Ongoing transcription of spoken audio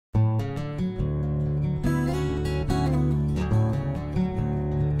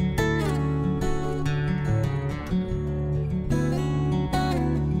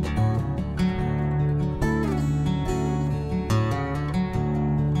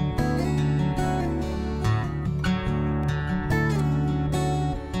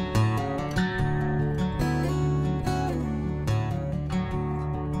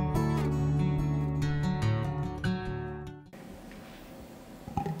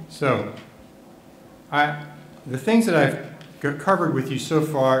So, the things that I've covered with you so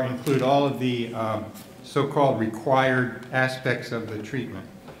far include all of the so-called required aspects of the treatment,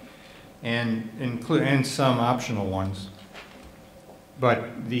 and some optional ones.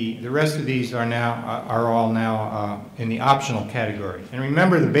 But the rest of these are all now in the optional category. And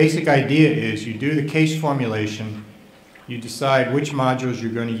remember, the basic idea is you do the case formulation, you decide which modules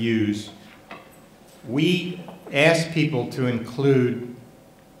you're going to use. We ask people to include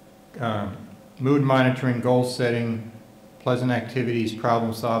mood monitoring, goal setting, pleasant activities,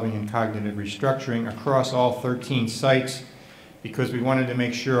 problem solving, and cognitive restructuring across all 13 sites because we wanted to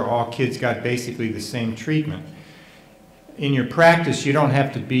make sure all kids got basically the same treatment. In your practice, you don't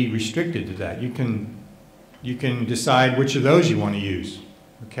have to be restricted to that. You can decide which of those you want to use.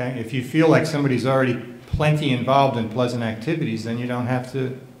 Okay? If you feel like somebody's already plenty involved in pleasant activities, then you don't have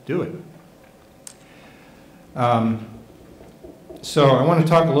to do it. So I want to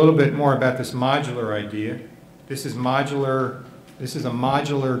talk a little bit more about this modular idea. This is modular. This is a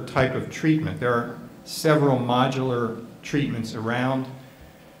modular type of treatment. There are several modular treatments around.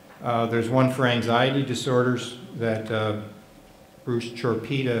 There's one for anxiety disorders that Bruce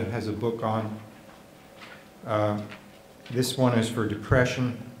Chorpita has a book on. This one is for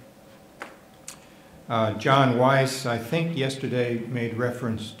depression. John Weiss, I think yesterday, made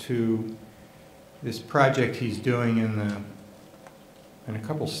reference to this project he's doing in a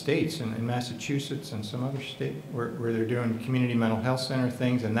couple states, in Massachusetts and some other state, where they're doing community mental health center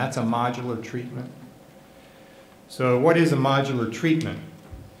things, and that's a modular treatment. So what is a modular treatment?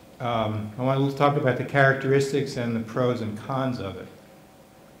 I want to talk about the characteristics and the pros and cons of it.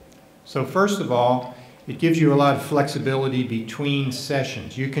 So first of all, it gives you a lot of flexibility between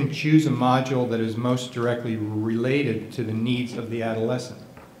sessions. You can choose a module that is most directly related to the needs of the adolescent.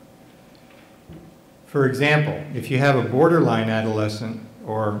 For example, if you have a borderline adolescent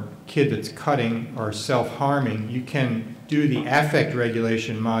or kid that's cutting or self-harming, you can do the affect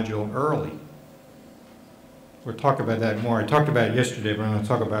regulation module early. We'll talk about that more. I talked about it yesterday, but I'm going to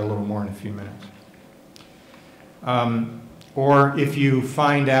talk about it a little more in a few minutes. Or if you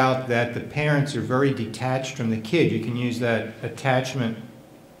find out that the parents are very detached from the kid, you can use that attachment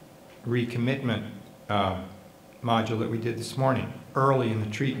recommitment module that we did this morning, early in the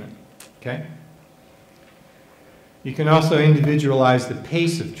treatment. Okay? You can also individualize the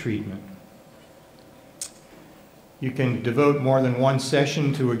pace of treatment. You can devote more than one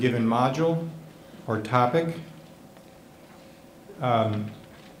session to a given module or topic.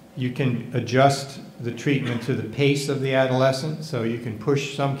 You can adjust the treatment to the pace of the adolescent, so you can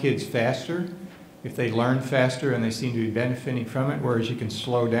push some kids faster if they learn faster and they seem to be benefiting from it, whereas you can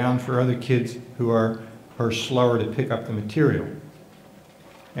slow down for other kids who are slower to pick up the material.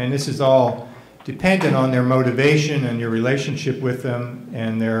 And this is all dependent on their motivation and your relationship with them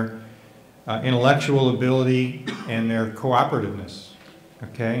and their intellectual ability and their cooperativeness,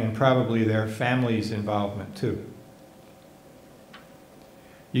 okay, and probably their family's involvement too.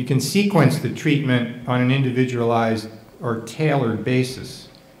 You can sequence the treatment on an individualized or tailored basis.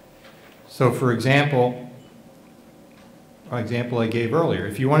 So for example, I gave earlier,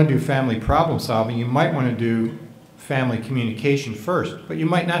 if you want to do family problem solving, you might want to do family communication first, but you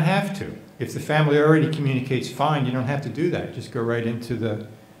might not have to. If the family already communicates fine, you don't have to do that. Just go right into the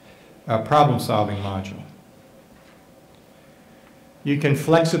problem-solving module. You can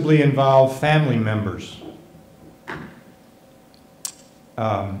flexibly involve family members.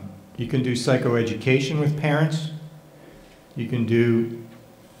 You can do psychoeducation with parents. You can do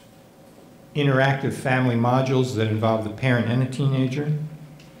interactive family modules that involve the parent and a teenager.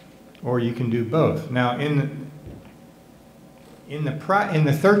 Or you can do both. Now, in the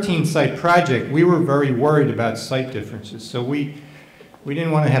 13-site project, we were very worried about site differences. So we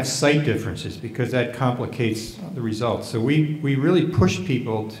didn't want to have site differences because that complicates the results. So we really pushed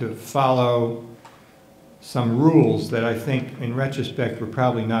people to follow some rules that I think, in retrospect, were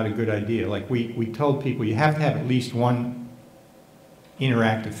probably not a good idea. Like we told people you have to have at least one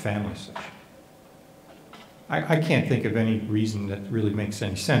interactive family session. I can't think of any reason that really makes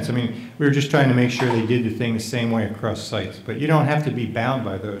any sense. I mean, we were just trying to make sure they did the thing the same way across sites. But you don't have to be bound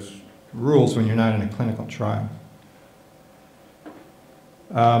by those rules when you're not in a clinical trial.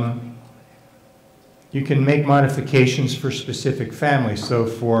 You can make modifications for specific families. So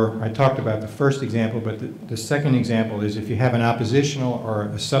I talked about the first example, but the second example is if you have an oppositional or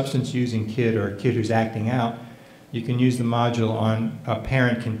a substance-using kid or a kid who's acting out, you can use the module on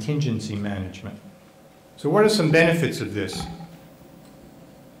parent contingency management. So what are some benefits of this?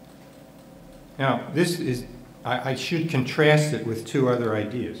 Now, I should contrast it with two other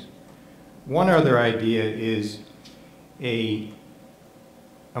ideas. One other idea is a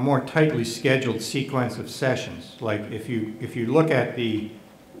a more tightly scheduled sequence of sessions. Like if you look at the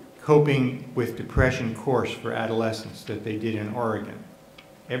coping with depression course for adolescents that they did in Oregon,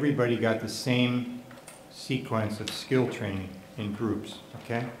 everybody got the same sequence of skill training in groups,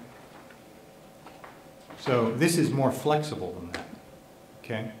 okay? So this is more flexible than that,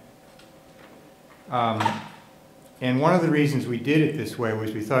 okay? And one of the reasons we did it this way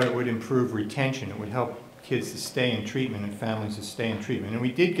was we thought it would improve retention. It would help kids to stay in treatment and families to stay in treatment. And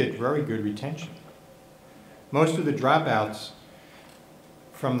we did get very good retention. Most of the dropouts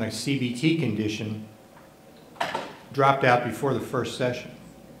from the CBT condition dropped out before the first session.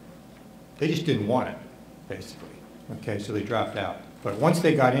 They just didn't want it, basically. Okay, so they dropped out. But once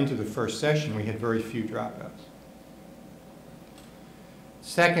they got into the first session, we had very few dropouts.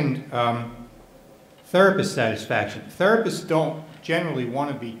 Second, therapist satisfaction. Therapists don't generally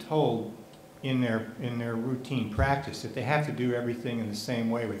want to be told in their routine practice that they have to do everything in the same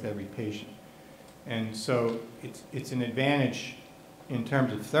way with every patient. And so it's an advantage in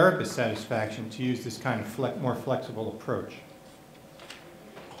terms of therapist satisfaction to use this kind of more flexible approach.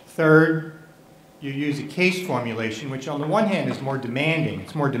 Third, you use a case formulation, which on the one hand is more demanding.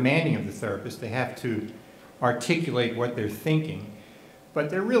 It's more demanding of the therapist. They have to articulate what they're thinking. But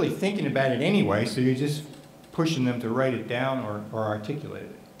they're really thinking about it anyway, so you're just pushing them to write it down or articulate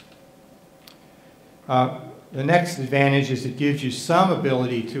it. The next advantage is it gives you some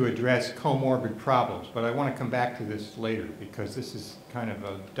ability to address comorbid problems, but I want to come back to this later because this is kind of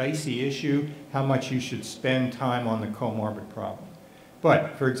a dicey issue, how much you should spend time on the comorbid problem.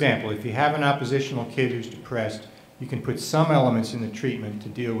 But, for example, if you have an oppositional kid who's depressed, you can put some elements in the treatment to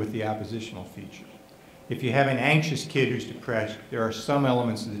deal with the oppositional features. If you have an anxious kid who's depressed, there are some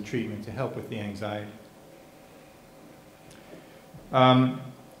elements of the treatment to help with the anxiety.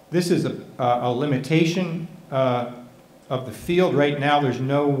 This is a limitation of the field. Right now, there's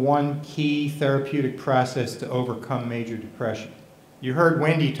no one key therapeutic process to overcome major depression. You heard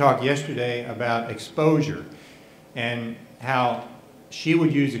Wendy talk yesterday about exposure and how she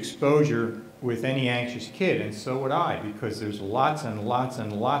would use exposure with any anxious kid, and so would I, because there's lots and lots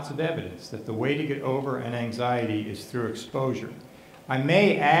and lots of evidence that the way to get over an anxiety is through exposure. I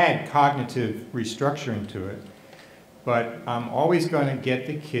may add cognitive restructuring to it, but I'm always going to get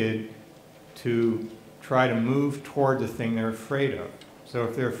the kid to try to move toward the thing they're afraid of. So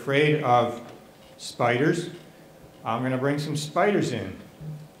if they're afraid of spiders, I'm going to bring some spiders in,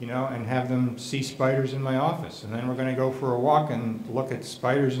 you know, and have them see spiders in my office. And then we're going to go for a walk and look at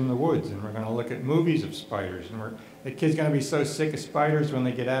spiders in the woods, and we're going to look at movies of spiders. And the kid's going to be so sick of spiders when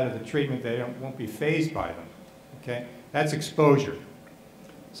they get out of the treatment they won't be fazed by them. Okay? That's exposure.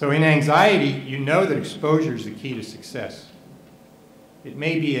 So in anxiety, you know that exposure is the key to success. It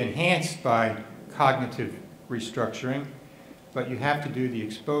may be enhanced by cognitive restructuring, but you have to do the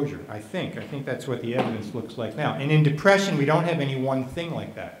exposure, I think. I think that's what the evidence looks like now. And in depression, we don't have any one thing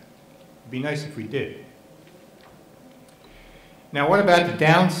like that. It'd be nice if we did. Now, what about the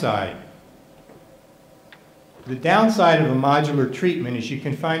downside? The downside of a modular treatment is you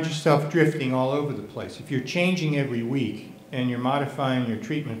can find yourself drifting all over the place. If you're changing every week and you're modifying your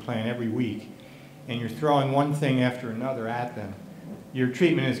treatment plan every week and you're throwing one thing after another at them, your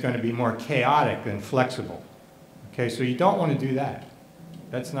treatment is going to be more chaotic than flexible. Okay, so you don't want to do that.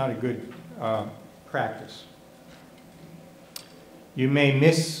 That's not a good practice. You may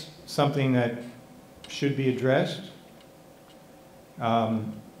miss something that should be addressed. The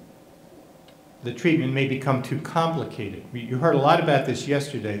treatment may become too complicated. You heard a lot about this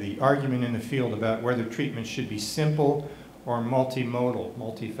yesterday, the argument in the field about whether treatment should be simple or multimodal,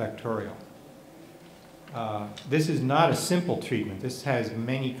 multifactorial. This is not a simple treatment. This has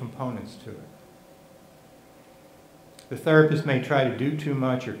many components to it. The therapist may try to do too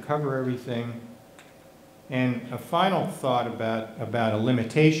much or cover everything. And a final thought about a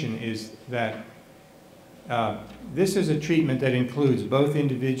limitation is that this is a treatment that includes both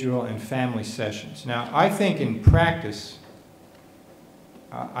individual and family sessions. Now, I think in practice,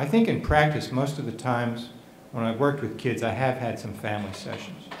 most of the times when I've worked with kids, I have had some family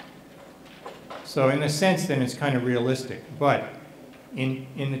sessions. So in a sense, then it's kind of realistic. But in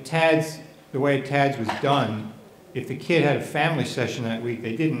the TADS, the way TADS was done, if the kid had a family session that week,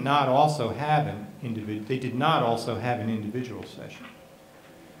 they did not also have an individual session.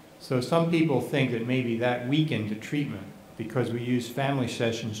 So some people think that maybe that weakened the treatment because we use family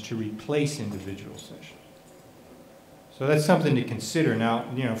sessions to replace individual sessions. So that's something to consider. Now,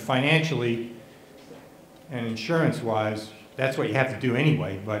 you know, financially and insurance-wise, that's what you have to do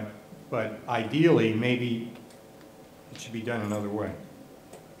anyway, but ideally, maybe it should be done another way.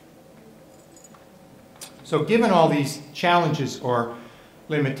 So given all these challenges or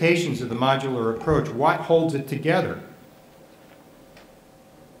limitations of the modular approach. What holds it together?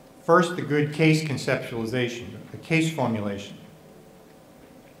 First, the good case conceptualization, the case formulation.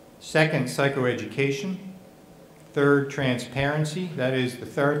 Second, psychoeducation. Third, transparency. That is, the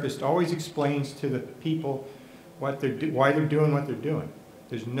therapist always explains to the people why they're doing what they're doing.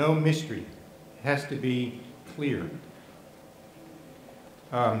 There's no mystery. It has to be clear.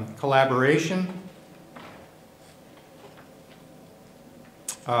 Collaboration.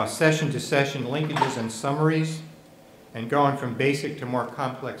 Session-to-session linkages and summaries, and going from basic to more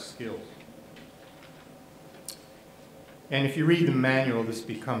complex skills. And if you read the manual, this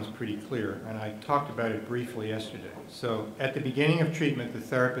becomes pretty clear, and I talked about it briefly yesterday. So at the beginning of treatment, the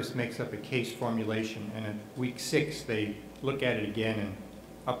therapist makes up a case formulation, and at week 6, they look at it again and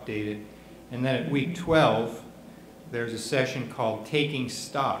update it. And then at week 12, there's a session called Taking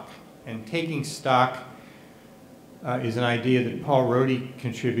Stock. And taking stock is an idea that Paul Rohde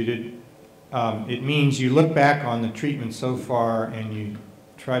contributed. It means you look back on the treatment so far and you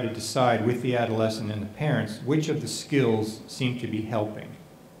try to decide with the adolescent and the parents which of the skills seem to be helping.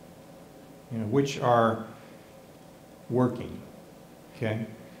 You know, which are working, okay?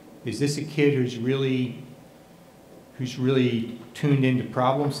 Is this a kid who's really tuned into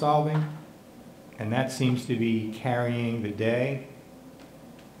problem solving, and that seems to be carrying the day?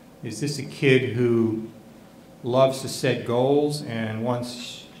 Is this a kid who loves to set goals, and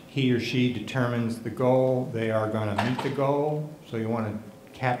once he or she determines the goal, they are going to meet the goal, so you want to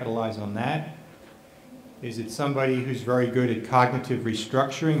capitalize on that? Is it somebody who's very good at cognitive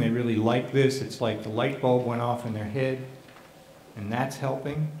restructuring? They really like this. It's like the light bulb went off in their head, and that's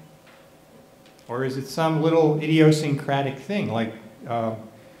helping? Or is it some little idiosyncratic thing, like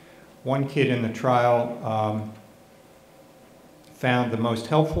one kid in the trial found the most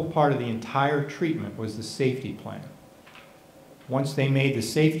helpful part of the entire treatment was the safety plan. Once they made the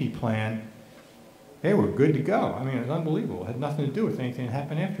safety plan, they were good to go. I mean, it was unbelievable. It had nothing to do with anything that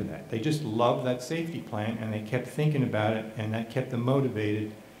happened after that. They just loved that safety plan, and they kept thinking about it, and that kept them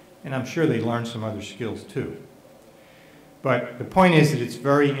motivated. And I'm sure they learned some other skills too. But the point is that it's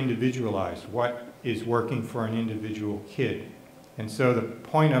very individualized, what is working for an individual kid. And so the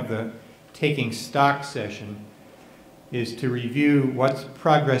point of the taking stock session is to review what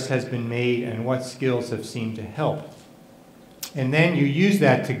progress has been made and what skills have seemed to help. And then you use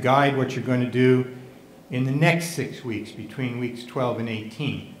that to guide what you're going to do in the next 6 weeks, between weeks 12 and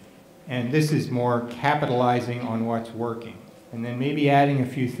 18. And this is more capitalizing on what's working. And then maybe adding a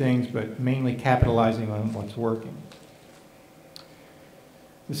few things, but mainly capitalizing on what's working.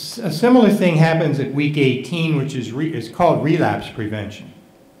 A similar thing happens at week 18, which is called relapse prevention.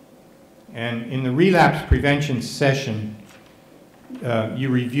 And in the relapse prevention session, you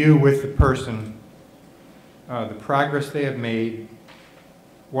review with the person the progress they have made,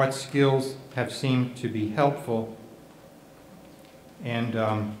 what skills have seemed to be helpful, and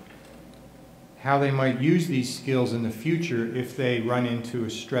how they might use these skills in the future if they run into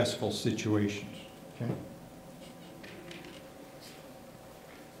stressful situations. Okay?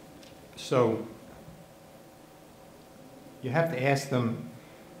 So you have to ask them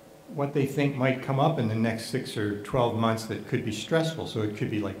what they think might come up in the next 6 or 12 months that could be stressful. So it could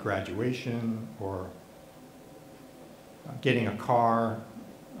be like graduation, or getting a car,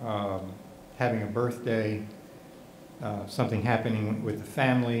 having a birthday, something happening with the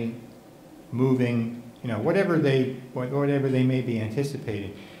family, moving, you know, whatever they may be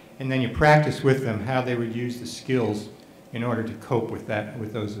anticipating. And then you practice with them how they would use the skills in order to cope with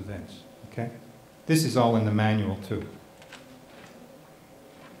those events. Okay? This is all in the manual too.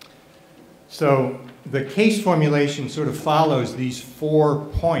 So the case formulation sort of follows these 4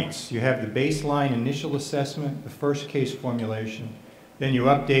 points. You have the baseline initial assessment, the first case formulation, then you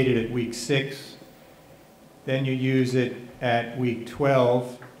update it at week 6, then you use it at week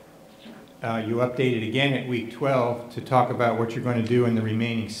 12, you update it again at week 12 to talk about what you're going to do in the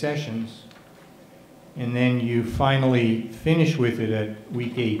remaining sessions, and then you finally finish with it at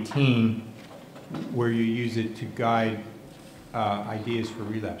week 18, where you use it to guide ideas for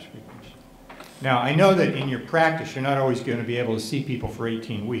relapse prevention. Now, I know that in your practice, you're not always going to be able to see people for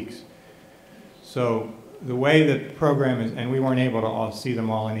 18 weeks. So the way the program is, and we weren't able to all see them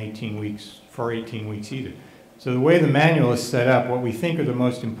all in 18 weeks, for 18 weeks either. So the way the manual is set up, what we think are the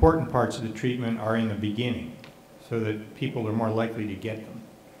most important parts of the treatment are in the beginning, so that people are more likely to get them.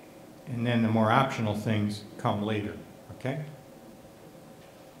 And then the more optional things come later, okay?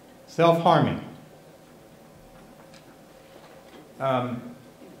 Self-harming.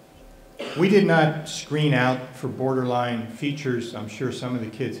 We did not screen out for borderline features. I'm sure some of the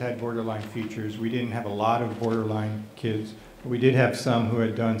kids had borderline features. We didn't have a lot of borderline kids. We did have some who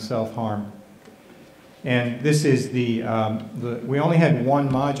had done self-harm. And this is we only had one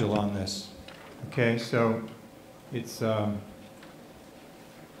module on this. Okay, so it's, if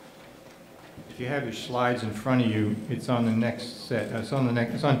you have your slides in front of you, it's on the next set, it's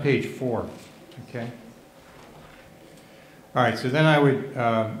on page 4, okay? All right, so then I would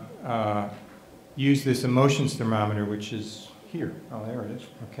use this emotions thermometer, which is here. Oh, there it is,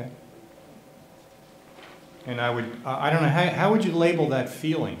 okay. And I would, I don't know, how would you label that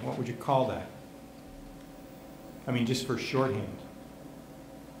feeling? What would you call that? I mean, just for shorthand.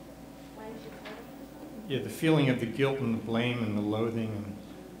 Yeah, the feeling of the guilt and the blame and the loathing and...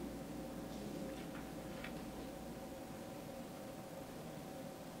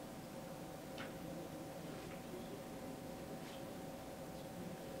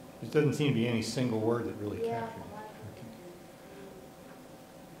 There doesn't seem to be any single word that really captures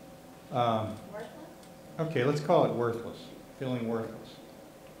it. Okay. Okay, let's call it worthless, feeling worthless.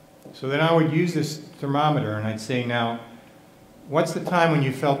 So then I would use this thermometer and I'd say, now, what's the time when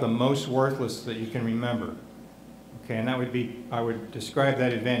you felt the most worthless that you can remember? Okay, and that would be, I would describe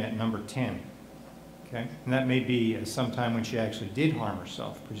that event at number 10. Okay, and that may be sometime when she actually did harm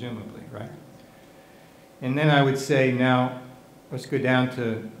herself, presumably, right? And then I would say, now, let's go down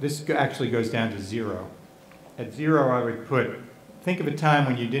to, this actually goes down to 0. At 0, I would put, think of a time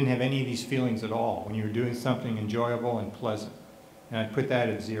when you didn't have any of these feelings at all, when you were doing something enjoyable and pleasant. And I'd put that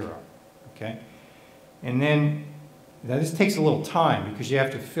at 0, okay? And then, now this takes a little time because you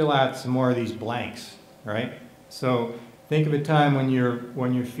have to fill out some more of these blanks, right? So think of a time when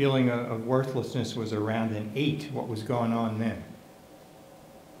your feeling of worthlessness was around an 8, what was going on then?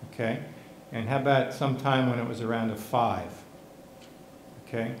 Okay? And how about some time when it was around a 5?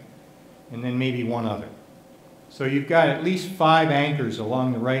 Okay? And then maybe one other. So you've got at least 5 anchors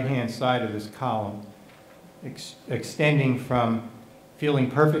along the right-hand side of this column, extending from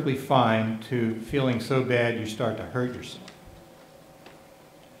feeling perfectly fine to feeling so bad you start to hurt yourself.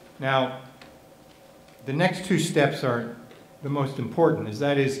 Now, the next 2 steps are the most important,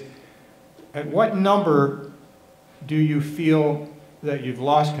 that is, at what number do you feel that you've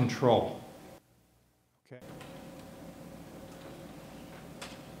lost control? Okay.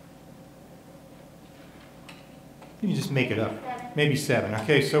 You can just make it up. Maybe 7.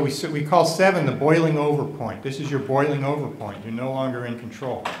 Okay, so we call 7 the boiling over point. This is your boiling over point. You're no longer in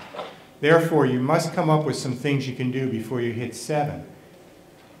control. Therefore, you must come up with some things you can do before you hit 7.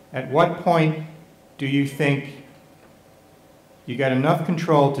 At what point do you think you got enough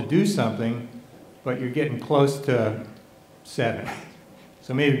control to do something, but you're getting close to 7?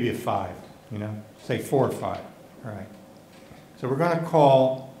 So maybe be a 5, you know, say 4 or 5. All right. So we're going to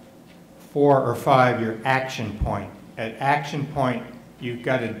call 4 or 5 your action point. At action point, you've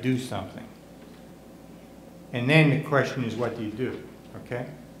got to do something. And then the question is, what do you do? Okay?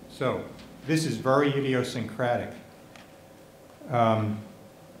 So this is very idiosyncratic.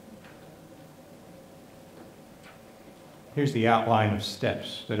 Here's the outline of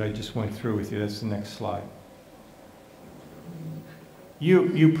steps that I just went through with you. That's the next slide.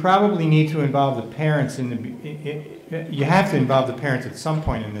 You probably need to involve the parents you have to involve the parents at some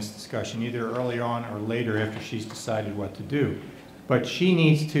point in this discussion, either early on or later after she's decided what to do. But she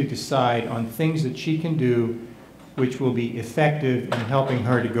needs to decide on things that she can do which will be effective in helping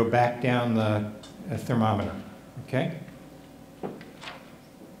her to go back down the thermometer. Okay?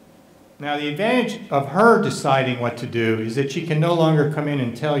 Now, the advantage of her deciding what to do is that she can no longer come in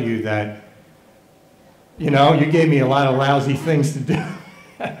and tell you that, you know, you gave me a lot of lousy things to do.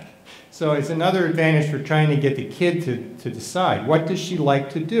 So it's another advantage for trying to get the kid to decide. What does she like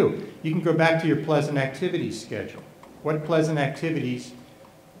to do? You can go back to your pleasant activities schedule. What pleasant activities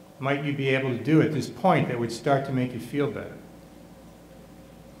might you be able to do at this point that would start to make you feel better?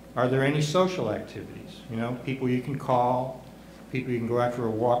 Are there any social activities? You know, people you can call, people you can go out for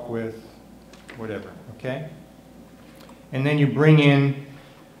a walk with, whatever, okay? And then you bring in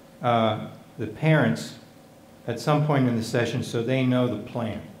the parents at some point in the session so they know the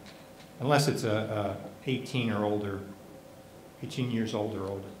plan. Unless it's a 18 or older, 18 years old or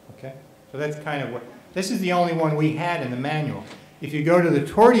older, okay? So that's kind of what, this is the only one we had in the manual. If you go to the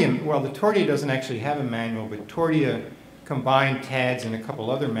Tordia, well, the Tordia doesn't actually have a manual, but Tordia combined TADS and a couple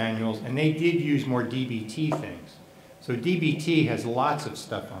other manuals, and they did use more DBT things. So DBT has lots of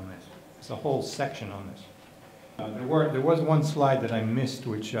stuff on this. There's a whole section on this. There was one slide that I missed,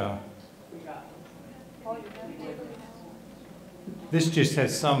 which this just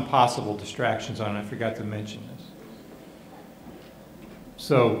has some possible distractions on it. I forgot to mention this.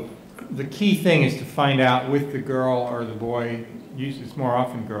 So the key thing is to find out with the girl or the boy, usually it's more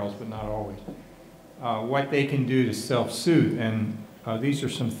often girls, but not always, what they can do to self-soothe. And these are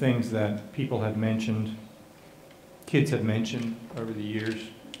some things that people have mentioned, kids have mentioned over the years.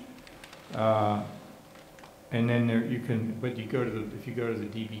 And then there you can, but you go to the, if you go to the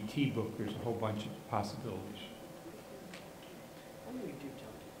DBT book, there's a whole bunch of possibilities.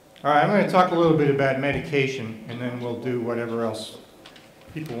 All right, I'm going to talk a little bit about medication, and then we'll do whatever else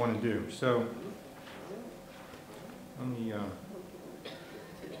people want to do. So, let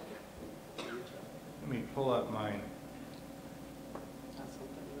me pull up my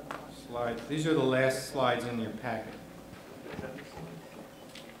slides. These are the last slides in your packet.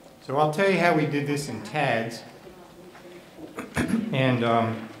 So I'll tell you how we did this in TADS, and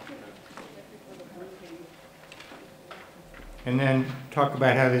then talk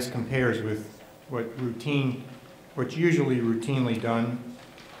about how this compares with what's usually routinely done.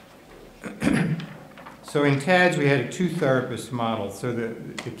 So in TADS, we had a two-therapist model. So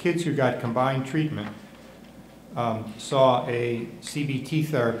the kids who got combined treatment saw a CBT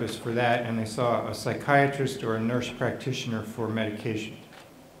therapist for that, and they saw a psychiatrist or a nurse practitioner for medication.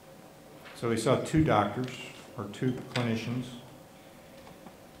 So they saw two doctors or two clinicians.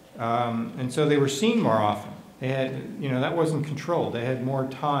 And so they were seen more often. They had, that wasn't controlled. They had more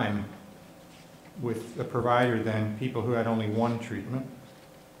time with the provider than people who had only one treatment.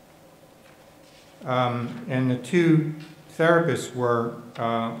 And the two therapists were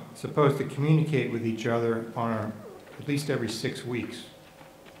supposed to communicate with each other on at least every 6 weeks,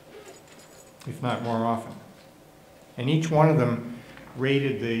 if not more often. And each one of them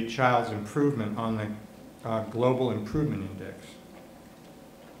rated the child's improvement on the Global Improvement Index.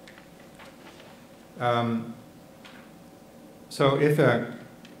 So if a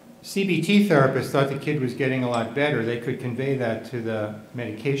CBT therapist thought the kid was getting a lot better, they could convey that to the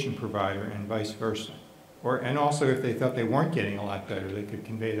medication provider and vice versa. And also if they thought they weren't getting a lot better, they could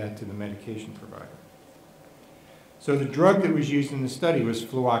convey that to the medication provider. So the drug that was used in the study was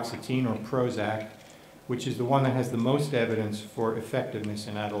fluoxetine or Prozac, which is the one that has the most evidence for effectiveness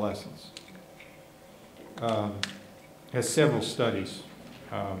in adolescents. Has several studies,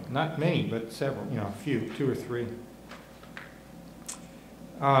 not many, but several, a few, 2 or 3.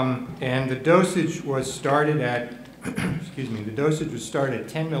 And the dosage was started at, the dosage was started at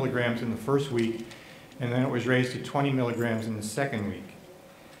 10 milligrams in the first week, and then it was raised to 20 milligrams in the second week.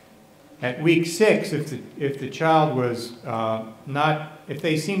 At week 6, if the child was if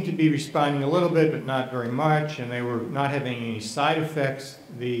they seemed to be responding a little bit but not very much, and they were not having any side effects,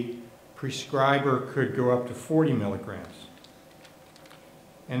 the prescriber could go up to 40 milligrams.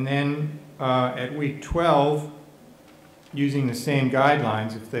 And then at week 12, using the same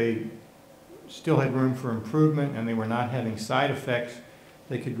guidelines, if they still had room for improvement and they were not having side effects,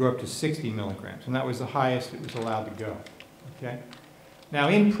 they could go up to 60 milligrams. And that was the highest it was allowed to go. Okay? Now,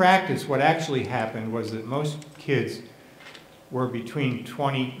 in practice, what actually happened was that most kids were between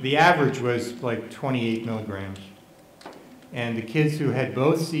the average was like 28 milligrams. And the kids who had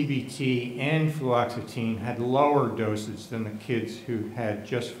both CBT and fluoxetine had lower dosage than the kids who had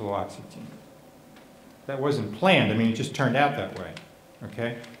just fluoxetine. That wasn't planned. I mean, it just turned out that way.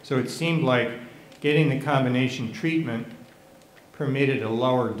 Okay? So it seemed like getting the combination treatment permitted a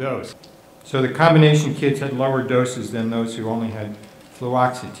lower dose. So the combination kids had lower doses than those who only had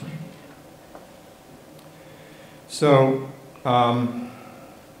fluoxetine. So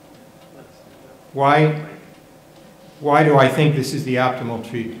why do I think this is the optimal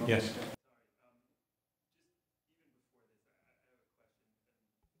treatment? Yes?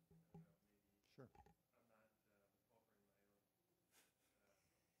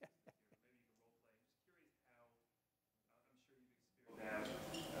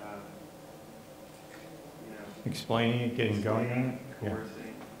 Explaining it, getting going on it? Yeah.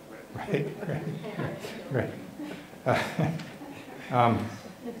 Right.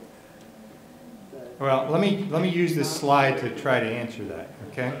 Well, let me use this slide to try to answer that,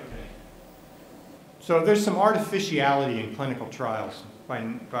 okay? So there's some artificiality in clinical trials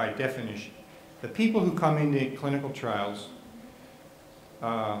by definition. The people who come into clinical trials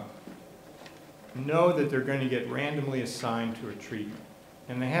know that they're going to get randomly assigned to a treatment,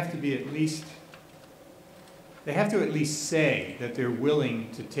 and they have to at least say that they're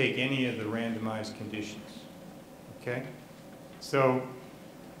willing to take any of the randomized conditions, okay? So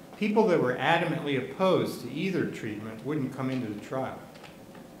people that were adamantly opposed to either treatment wouldn't come into the trial.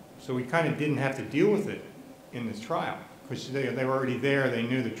 So we kind of didn't have to deal with it in this trial, because they were already there, they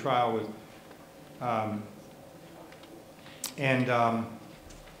knew the trial was,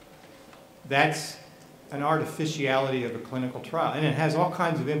 that's an artificiality of a clinical trial, and it has all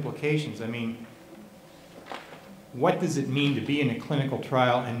kinds of implications. I mean, what does it mean to be in a clinical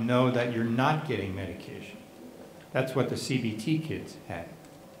trial and know that you're not getting medication? That's what the CBT kids had.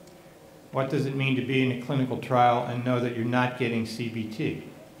 What does it mean to be in a clinical trial and know that you're not getting CBT?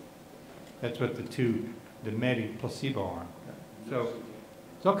 That's what the med placebo arm. So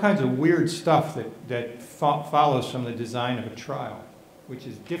there's all kinds of weird stuff that follows from the design of a trial, which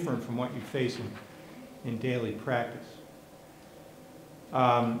is different from what you face in daily practice.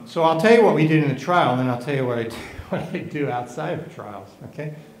 So I'll tell you what we did in the trial, and then I'll tell you what I do outside of trials,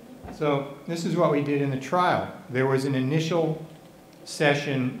 okay? So this is what we did in the trial. There was an initial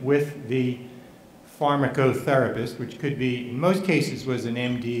session with the pharmacotherapist, which could be, in most cases, was an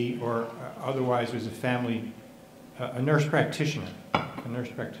MD, or otherwise was a nurse practitioner,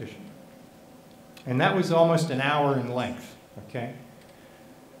 And that was almost an hour in length, okay?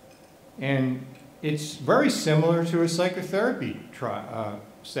 And it's very similar to a psychotherapy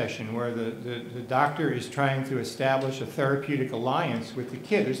session where the doctor is trying to establish a therapeutic alliance with the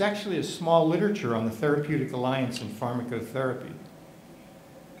kid. There's actually a small literature on the therapeutic alliance in pharmacotherapy.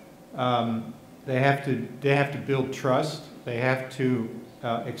 They have to build trust. They have to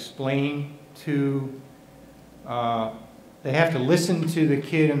explain to, they have to listen to the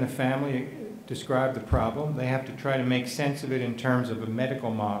kid and the family describe the problem. They have to try to make sense of it in terms of a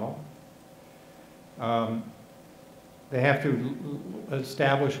medical model. They have to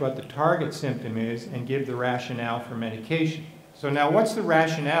establish what the target symptom is and give the rationale for medication. So now what's the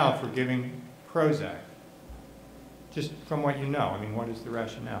rationale for giving Prozac? Just from what you know, I mean, what is the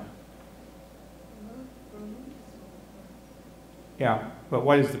rationale? Yeah, but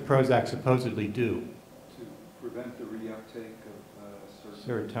what does the Prozac supposedly do? To prevent the reuptake of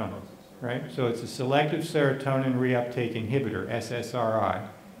serotonin, right? So it's a selective serotonin reuptake inhibitor, SSRI.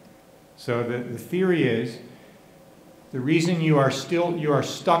 So the theory is, the reason you are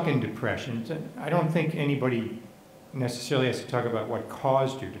stuck in depression, I don't think anybody necessarily has to talk about what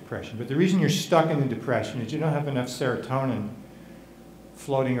caused your depression, but the reason you're stuck in the depression is you don't have enough serotonin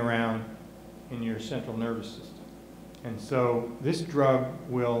floating around in your central nervous system. And so this drug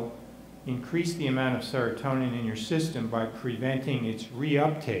will increase the amount of serotonin in your system by preventing its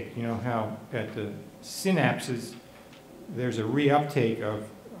reuptake. You know how at the synapses there's a reuptake of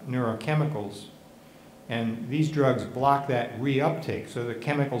neurochemicals, and these drugs block that reuptake so the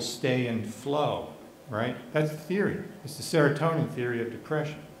chemicals stay in flow, right? That's the theory. It's the serotonin theory of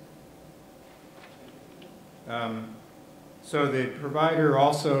depression. So the provider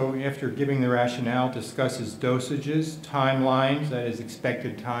also, after giving the rationale, discusses dosages, timelines, that is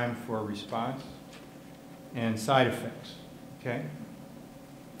expected time for response, and side effects, okay?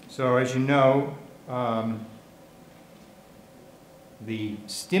 So as you know, the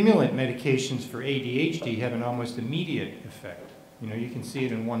stimulant medications for ADHD have an almost immediate effect. You know, you can see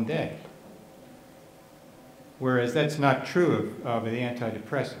it in one day. Whereas that's not true of the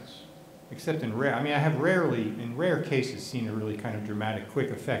antidepressants, except in rare. I mean, I have in rare cases, seen a really kind of dramatic,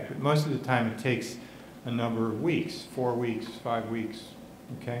 quick effect, but most of the time it takes a number of weeks, 4 weeks, 5 weeks,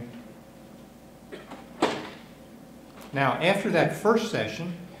 okay? Now, after that first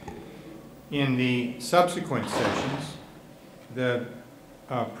session, in the subsequent sessions, the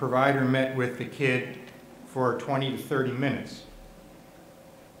provider met with the kid for 20 to 30 minutes.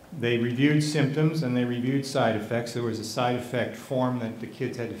 They reviewed symptoms and they reviewed side effects. There was a side effect form that the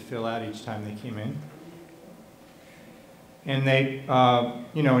kids had to fill out each time they came in. And they,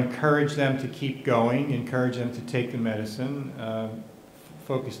 encouraged them to keep going, encouraged them to take the medicine,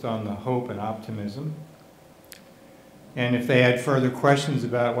 focused on the hope and optimism. And if they had further questions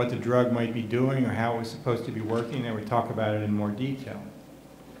about what the drug might be doing or how it was supposed to be working, they would talk about it in more detail.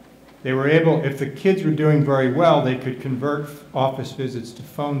 They were able, if the kids were doing very well, they could convert office visits to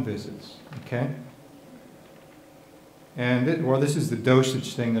phone visits, okay? And, this is the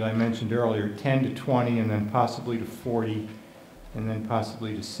dosage thing that I mentioned earlier, 10 to 20, and then possibly to 40, and then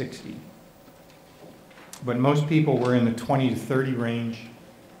possibly to 60. But most people were in the 20 to 30 range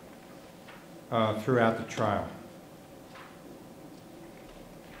throughout the trial.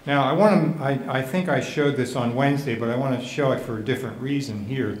 Now, I think I showed this on Wednesday, but I want to show it for a different reason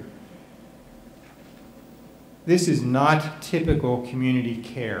here. This is not typical community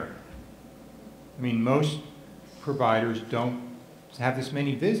care. I mean, most providers don't have this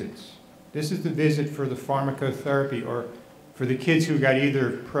many visits. This is the visit for the pharmacotherapy or for the kids who got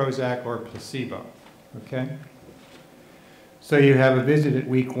either Prozac or placebo, okay? So you have a visit at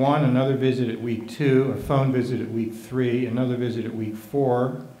week 1, another visit at week 2, a phone visit at week 3, another visit at week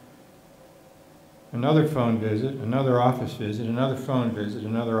 4, another phone visit, another office visit, another phone visit,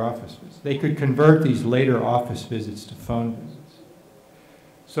 another office visit. They could convert these later office visits to phone visits.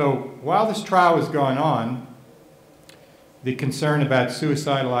 So while this trial was going on, the concern about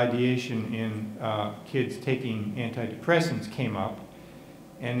suicidal ideation in kids taking antidepressants came up,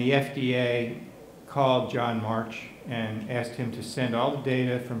 and the FDA called John March and asked him to send all the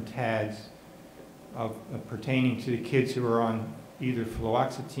data from TADS pertaining to the kids who were on either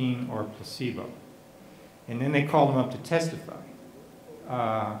fluoxetine or placebo. And then they called him up to testify.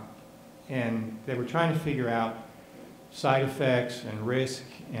 And they were trying to figure out side effects and risk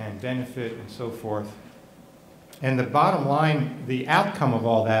and benefit and so forth. And the bottom line, the outcome of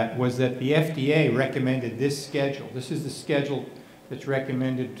all that was that the FDA recommended this schedule. This is the schedule that's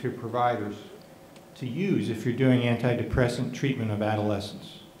recommended to providers to use if you're doing antidepressant treatment of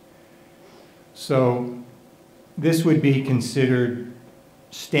adolescents. So this would be considered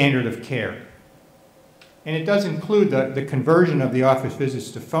standard of care. And it does include the conversion of the office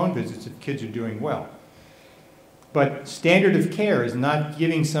visits to phone visits if kids are doing well. But standard of care is not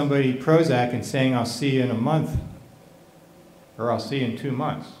giving somebody Prozac and saying, I'll see you in a month, or I'll see you in 2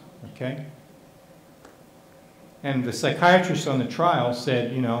 months, okay? And the psychiatrist on the trial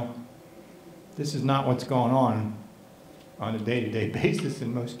said, you know, this is not what's going on a day-to-day basis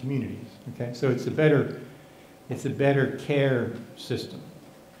in most communities, okay? So it's a better care system.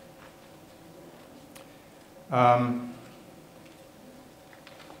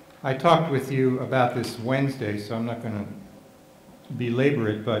 I talked with you about this Wednesday, so I'm not going to belabor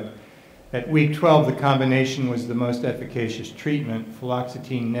it, but at week 12, the combination was the most efficacious treatment.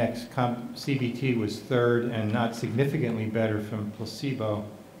 Fluoxetine next, CBT was third, and not significantly better from placebo.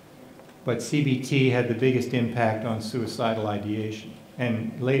 But CBT had the biggest impact on suicidal ideation,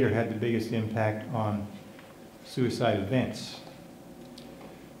 and later had the biggest impact on suicide events.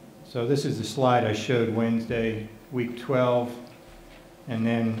 So this is the slide I showed Wednesday, week 12, and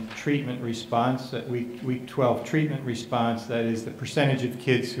then treatment response. At week 12 treatment response, that is the percentage of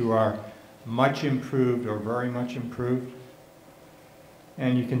kids who are much improved or very much improved.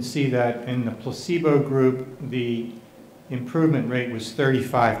 And you can see that in the placebo group, the improvement rate was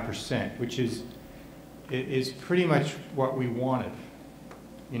 35%, which is pretty much what we wanted.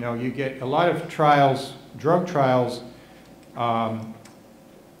 You know, you get a lot of trials, drug trials,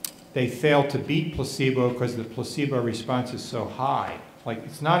 they fail to beat placebo because the placebo response is so high. Like,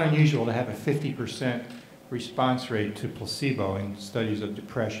 it's not unusual to have a 50% response rate to placebo in studies of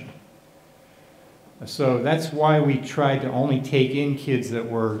depression. So that's why we tried to only take in kids that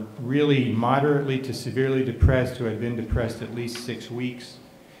were really moderately to severely depressed, who had been depressed at least 6 weeks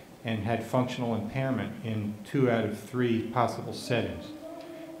and had functional impairment in 2 out of 3 possible settings.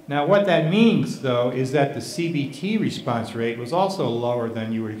 Now what that means, though, is that the CBT response rate was also lower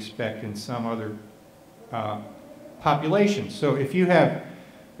than you would expect in some other populations. So if you have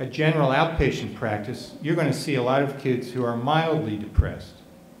a general outpatient practice, you're going to see a lot of kids who are mildly depressed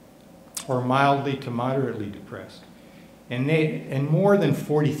or mildly to moderately depressed. And more than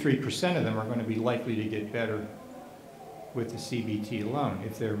 43% of them are going to be likely to get better with the CBT alone,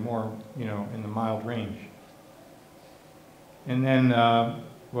 if they're more, you know, in the mild range. And then,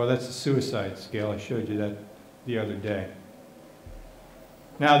 well, that's the suicide scale. I showed you that the other day.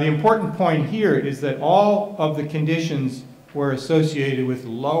 Now, the important point here is that all of the conditions were associated with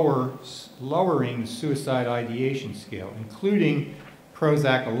lowering the suicide ideation scale, including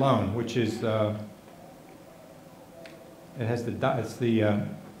Prozac alone, which is it has the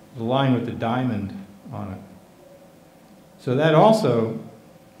line with the diamond on it. So that also,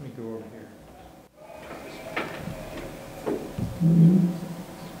 let me go over here.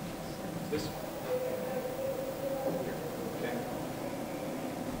 This okay.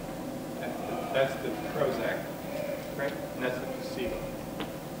 That's the Prozac, right? And that's the placebo.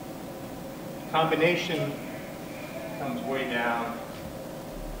 Combination comes way down.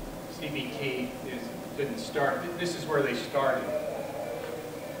 CBT didn't start. This is where they started.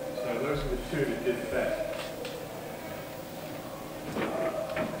 So those are the 2 that did best.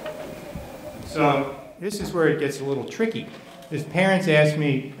 So this is where it gets a little tricky. If parents ask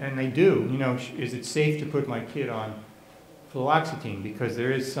me, and they do, you know, is it safe to put my kid on fluoxetine, because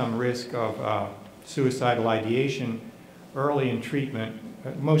there is some risk of suicidal ideation early in treatment,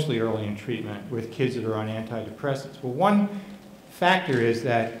 mostly early in treatment, with kids that are on antidepressants. Well, one factor is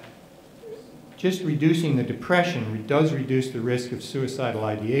that just reducing the depression does reduce the risk of suicidal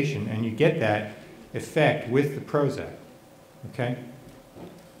ideation, and you get that effect with the Prozac, okay?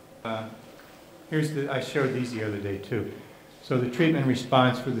 I showed these the other day too. So the treatment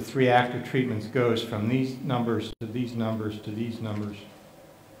response for the 3 active treatments goes from these numbers to these numbers to these numbers.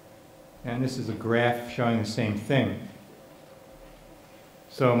 And this is a graph showing the same thing.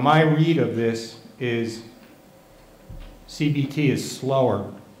 So my read of this is CBT is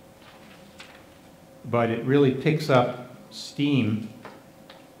slower, but it really picks up steam,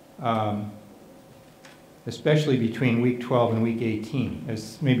 especially between week 12 and week 18,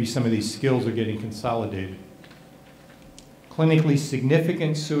 as maybe some of these skills are getting consolidated. Clinically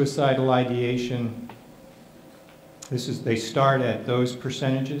significant suicidal ideation, they start at those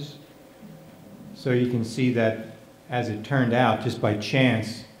percentages. So you can see that, as it turned out, just by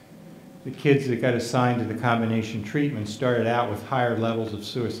chance, the kids that got assigned to the combination treatment started out with higher levels of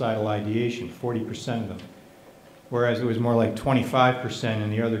suicidal ideation, 40% of them, whereas it was more like 25%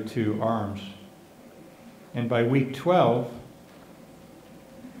 in the other two arms. And by week 12,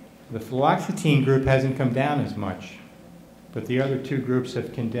 the fluoxetine group hasn't come down as much, but the other two groups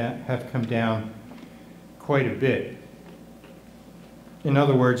have come down quite a bit. In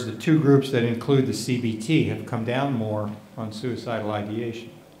other words, the two groups that include the CBT have come down more on suicidal ideation.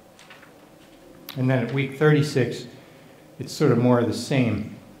 And then at week 36, it's sort of more of the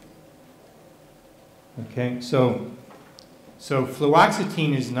same. Okay, so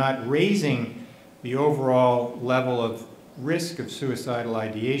fluoxetine is not raising the overall level of risk of suicidal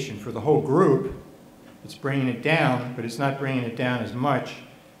ideation for the whole group. It's bringing it down, but it's not bringing it down as much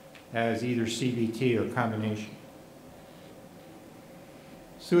as either CBT or combination.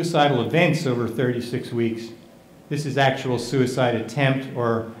 Suicidal events over 36 weeks, this is actual suicide attempt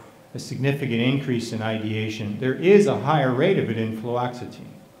or a significant increase in ideation. There is a higher rate of it in fluoxetine.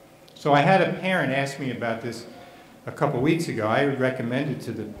 So I had a parent ask me about this a couple weeks ago. I recommended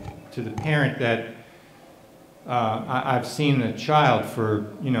to the parent that I've seen a child for,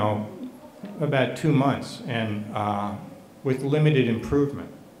 about 2 months and with limited improvement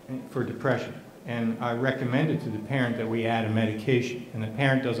for depression. And I recommended to the parent that we add a medication. And the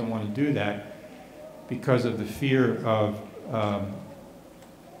parent doesn't want to do that because of the fear of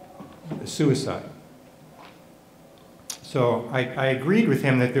suicide. So I agreed with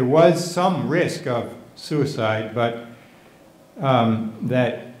him that there was some risk of suicide, but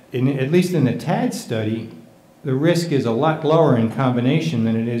that at least in the TAD study, the risk is a lot lower in combination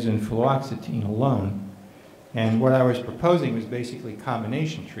than it is in fluoxetine alone. And what I was proposing was basically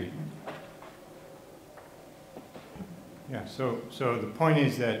combination treatment. Yeah, so the point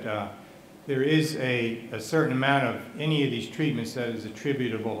is that there is a certain amount of any of these treatments that is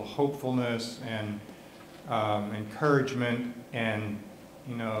attributable to hopefulness and encouragement and,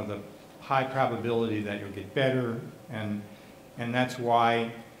 the high probability that you'll get better. And that's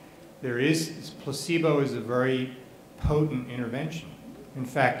why placebo is a very potent intervention. In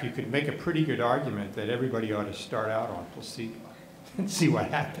fact, you could make a pretty good argument that everybody ought to start out on placebo and see what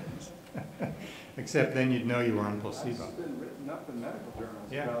happens. Except then you'd know you were on placebo. It's been written up in medical journals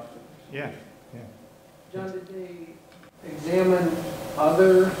about it. Yeah. John, did they examine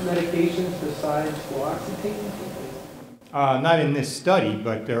other medications besides fluoxetine? Not in this study,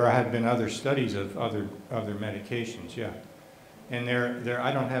 but there have been other studies of other medications, yeah. And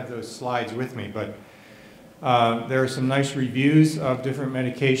I don't have those slides with me, but there are some nice reviews of different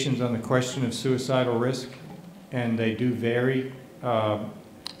medications on the question of suicidal risk, and they do vary.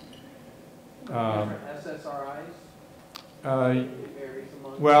 Different SSRIs?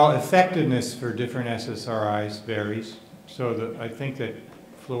 Well, effectiveness for different SSRIs varies. So I think that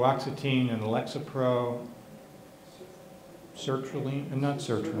fluoxetine and Lexapro, sertraline, and not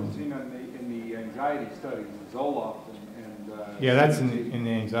sertraline. In the anxiety studies, Zoloft and yeah, that's in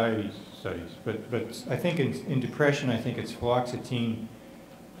the anxiety studies. But I think in depression, I think it's fluoxetine,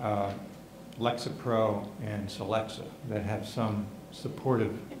 Lexapro, and Celexa that have some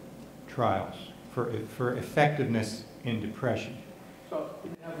supportive trials for effectiveness in depression. So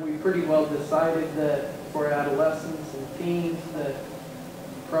have we pretty well decided that for adolescents and teens that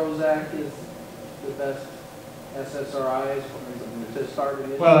Prozac is the best SSRIs to start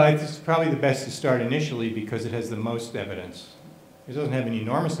initially? Well, it's probably the best to start initially because it has the most evidence. It doesn't have an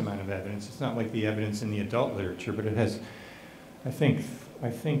enormous amount of evidence. It's not like the evidence in the adult literature, but it has, I think,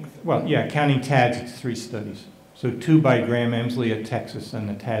 well, yeah, counting TADs, it's 3 studies. So 2 by Graham Emsley at Texas and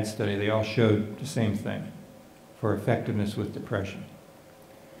the TAD study, they all showed the same thing for effectiveness with depression.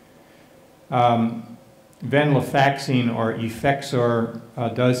 Venlafaxine or Effexor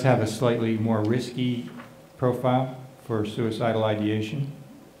does have a slightly more risky profile for suicidal ideation.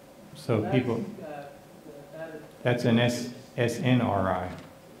 So people, that's an SNRI,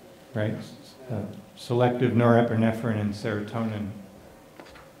 right? Selective norepinephrine and serotonin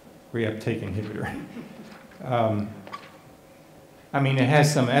reuptake inhibitor. I mean, it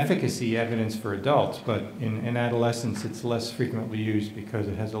has some efficacy evidence for adults, but in adolescents, it's less frequently used because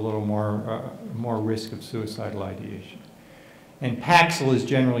it has a little more risk of suicidal ideation. And Paxil is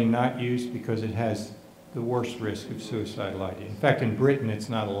generally not used because it has the worst risk of suicidal ideation. In fact, in Britain, it's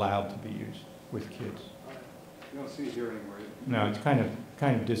not allowed to be used with kids. You don't see it here anymore. No, it's kind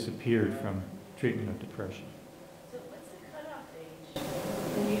of disappeared from treatment of depression. So what's the cutoff age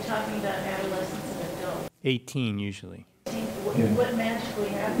when you're talking about adolescents and adults? 18 usually. What magically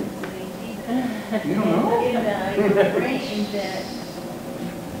happens at 18? You don't know? In your brain that...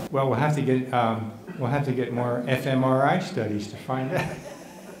 Well, we'll have to get more fMRI studies to find out.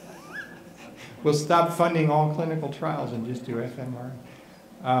 We'll stop funding all clinical trials and just do fMRI.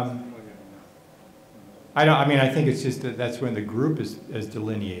 I think it's just that's when the group is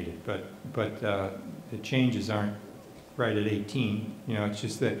delineated, but the changes aren't right at 18. You know, it's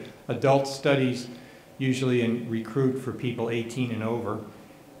just that adult studies usually recruit for people 18 and over,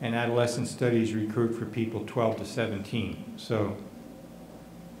 and adolescent studies recruit for people 12 to 17. So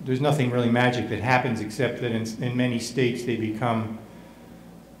there's nothing really magic that happens except that in many states they become,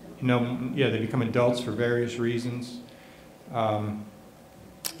 they become adults for various reasons.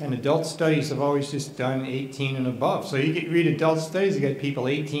 And adult studies have always just done 18 and above. So you read adult studies, you get people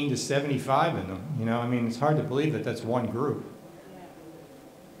 18 to 75 in them. You know, I mean, it's hard to believe that that's one group.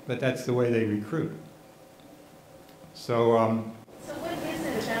 But that's the way they recruit. So, So what is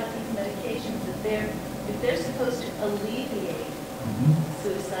it about these medications that if they're supposed to alleviate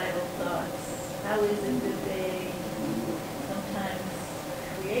suicidal thoughts, how is it that they sometimes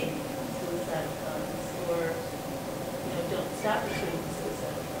create suicidal thoughts or, don't stop creating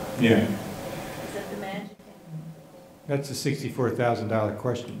suicidal thoughts? yeah. Is that the magic? That's a $64,000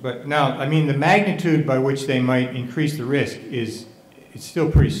 question. But now, I mean, the magnitude by which they might increase the risk it's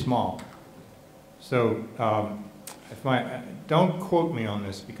still pretty small. So don't quote me on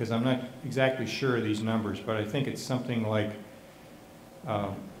this because I'm not exactly sure of these numbers, but I think it's something like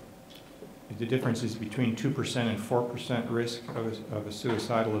the difference is between 2% and 4% risk of a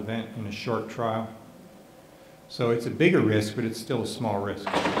suicidal event in a short trial. So it's a bigger risk, but it's still a small risk.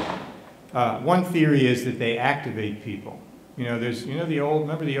 One theory is that they activate people. Remember the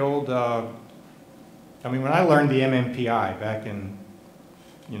old, when I learned the MMPI back in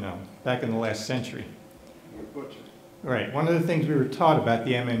the last century. Butcher. Right, one of the things we were taught about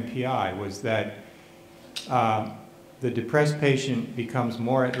the MMPI was that the depressed patient becomes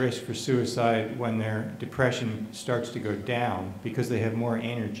more at risk for suicide when their depression starts to go down because they have more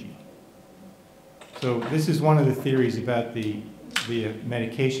energy. So this is one of the theories about the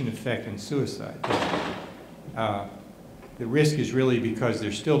medication effect in suicide. The risk is really because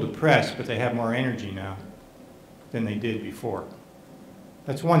they're still depressed, but they have more energy now than they did before.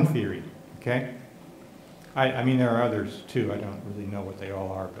 That's one theory, okay? I mean, there are others too. I don't really know what they all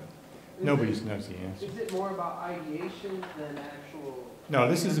are, but nobody knows the answer. Is it more about ideation than actual? No,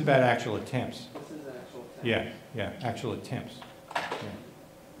 this is about actual attempts. This is actual attempts. Yeah, actual attempts. Yeah.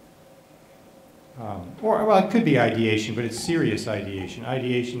 Well, it could be ideation, but it's serious ideation.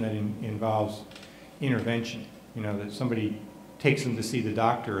 Ideation that involves intervention. That somebody takes them to see the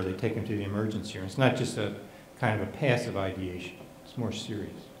doctor or they take them to the emergency room. It's not just a kind of a passive ideation. It's more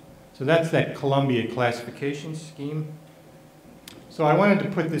serious. So that's that Columbia classification scheme. So I wanted to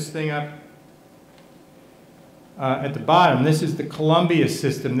put this thing up at the bottom. This is the Columbia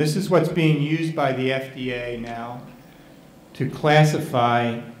system. This is what's being used by the FDA now to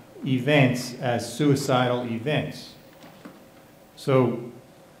classify events as suicidal events. So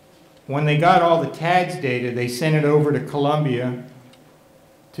when they got all the TADS data, they sent it over to Columbia,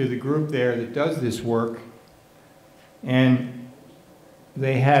 to the group there that does this work, and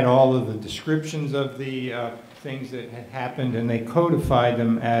they had all of the descriptions of the things that had happened, and they codified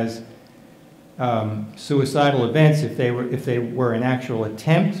them as suicidal events if they were an actual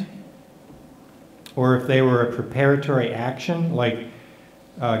attempt, or if they were a preparatory action, like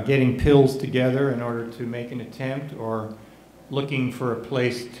getting pills together in order to make an attempt, or looking for a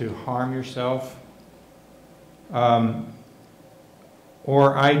place to harm yourself,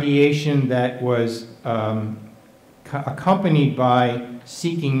 or ideation that was accompanied by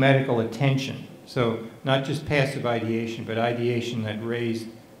seeking medical attention. So not just passive ideation, but ideation that raised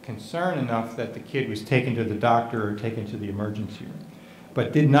concern enough that the kid was taken to the doctor or taken to the emergency room,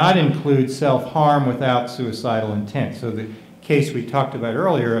 but did not include self-harm without suicidal intent. So the case we talked about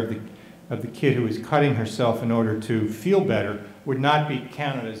earlier of the kid who was cutting herself in order to feel better would not be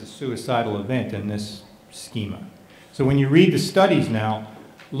counted as a suicidal event in this schema. So when you read the studies now,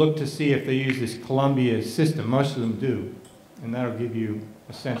 look to see if they use this Columbia system. Most of them do, and that'll give you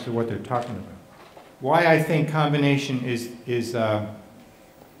a sense of what they're talking about. Why I think combination is the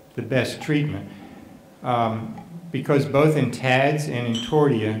best treatment. Because both in TADS and in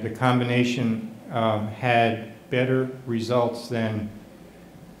Tordia, the combination had better results than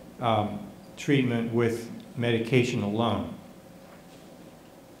treatment with medication alone.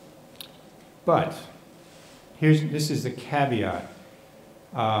 But this is the caveat.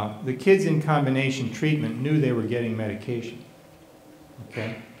 The kids in combination treatment knew they were getting medication,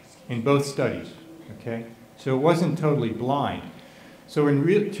 okay, in both studies, okay? So it wasn't totally blind. So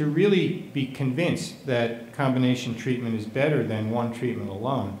to really be convinced that combination treatment is better than one treatment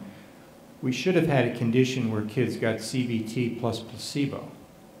alone, we should have had a condition where kids got CBT plus placebo,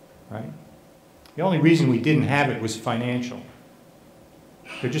 right? The only reason we didn't have it was financial.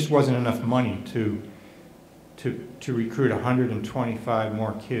 There just wasn't enough money to recruit 125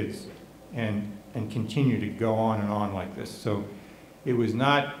 more kids and continue to go on and on like this. So it was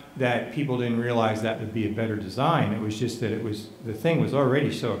not that people didn't realize that would be a better design. It was just that the thing was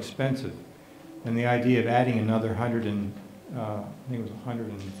already so expensive. And the idea of adding another I think it was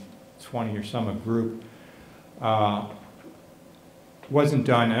 120 or some a group, wasn't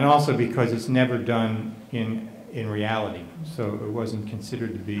done, and also because it's never done in reality. So it wasn't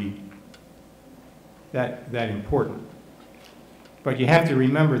considered to be that important. But you have to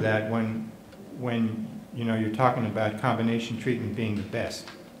remember that when you're talking about combination treatment being the best.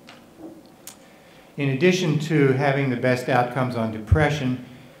 In addition to having the best outcomes on depression,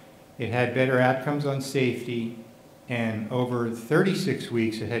 it had better outcomes on safety, and over 36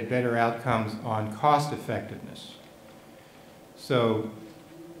 weeks it had better outcomes on cost effectiveness. So,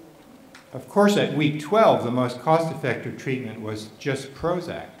 of course, at week 12, the most cost-effective treatment was just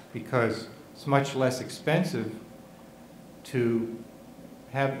Prozac, because it's much less expensive to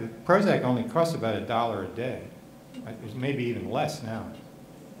have. Prozac only costs about $1 a day. It's maybe even less now.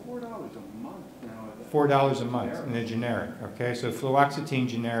 $4 a month now. $4 a month in the generic, okay? So fluoxetine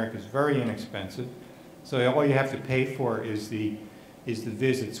generic is very inexpensive. So all you have to pay for is the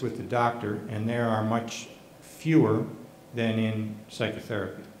visits with the doctor, and there are much fewer than in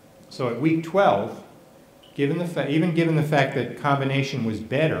psychotherapy. So at week 12, even given the fact that combination was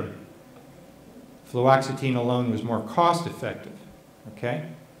better, fluoxetine alone was more cost effective, okay?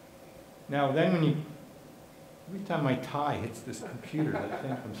 Now then every time my tie hits this computer, that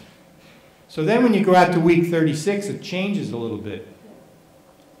thing comes. So then when you go out to week 36, it changes a little bit,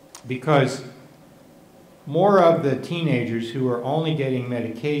 because more of the teenagers who are only getting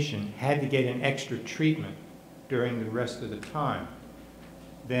medication had to get an extra treatment during the rest of the time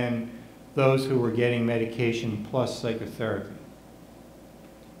than those who were getting medication plus psychotherapy.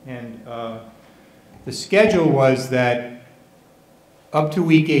 And the schedule was that up to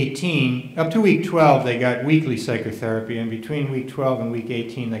week 12, they got weekly psychotherapy, and between week 12 and week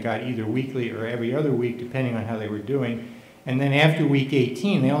 18, they got either weekly or every other week, depending on how they were doing. And then after week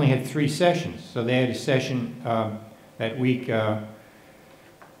 18, they only had 3 sessions. So they had a session at week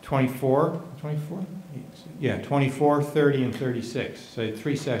 24, 30, and 36. So they had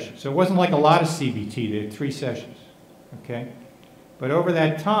 3 sessions. So it wasn't like a lot of CBT. They had 3 sessions, okay? But over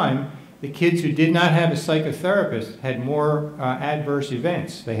that time, the kids who did not have a psychotherapist had more adverse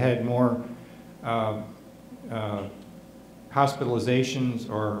events. They had more hospitalizations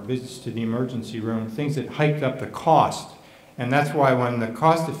or visits to the emergency room, things that hiked up the cost. And that's why when the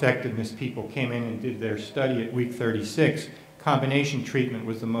cost effectiveness people came in and did their study at week 36, combination treatment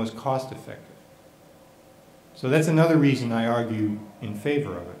was the most cost effective. So that's another reason I argue in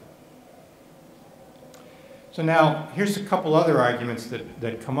favor of it. So now, here's a couple other arguments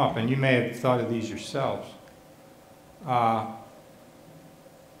that come up, and you may have thought of these yourselves.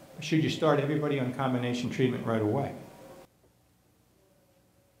 Should you start everybody on combination treatment right away?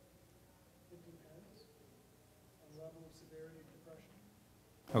 It depends on the level of severity of depression.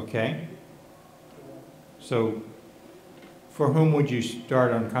 Okay. So, for whom would you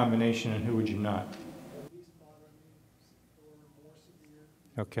start on combination and who would you not? At least moderately or more severe.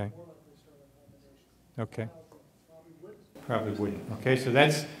 Okay. More likely to start on combination. Okay. Probably wouldn't. Probably wouldn't. Okay, so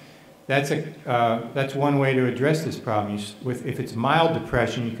that's one way to address this problem. If it's mild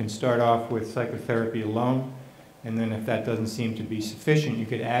depression, you can start off with psychotherapy alone, and then if that doesn't seem to be sufficient, you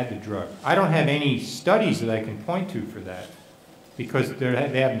could add the drug. I don't have any studies that I can point to for that, because they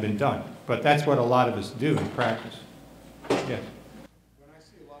haven't been done. But that's what a lot of us do in practice. Yes. When I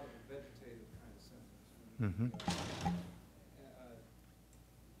see a lot of vegetative kind of symptoms, Mm-hmm.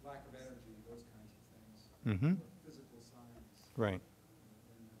 lack of energy, those kinds of things, Mm-hmm. physical signs, Right.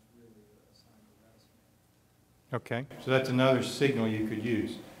 then that's really a sign of medicine. Okay. So that's another signal you could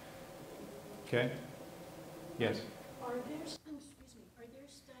use. Okay. Yes. Are there studies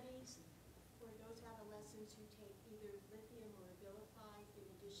for those adolescents who take either lithium or Abilify in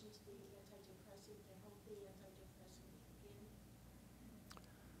addition to the antidepressant to help the antidepressant in?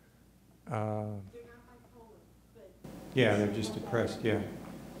 They're not bipolar, but... Yeah, they're just depressed, yeah.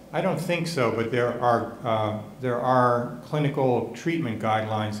 I don't think so, but there are clinical treatment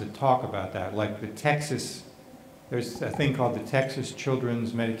guidelines that talk about that, like the Texas There's a thing called the Texas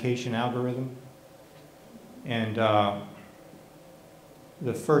Children's Medication Algorithm. And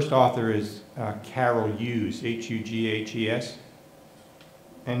the first author is Carol Hughes, H-U-G-H-E-S.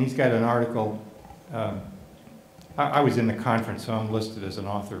 And he's got an article. I was in the conference, so I'm listed as an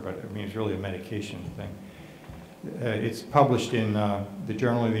author, but I mean, it's really a medication thing. It's published in the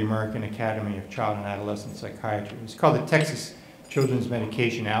Journal of the American Academy of Child and Adolescent Psychiatry. It's called the Texas Children's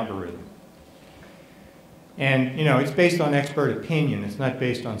Medication Algorithm. And, you know, it's based on expert opinion. It's not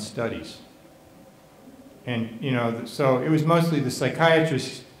based on studies. And, you know, so it was mostly the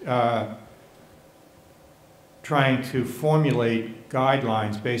psychiatrists trying to formulate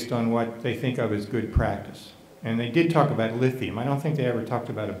guidelines based on what they think of as good practice. And they did talk about lithium. I don't think they ever talked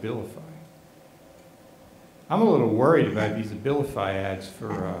about Abilify. I'm a little worried about these Abilify ads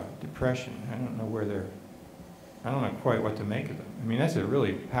for depression. I don't know I don't know quite what to make of them. I mean, that's a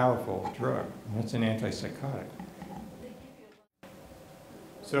really powerful drug. That's an antipsychotic.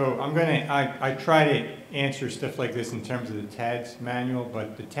 So I try to answer stuff like this in terms of the TADS manual,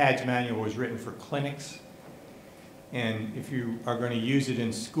 but the TADS manual was written for clinics. And if you are going to use it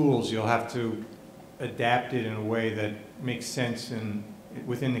in schools, you'll have to adapt it in a way that makes sense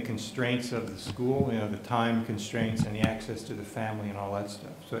within the constraints of the school, you know, the time constraints and the access to the family and all that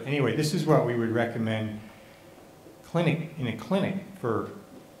stuff. So anyway, this is what we would recommend in a clinic for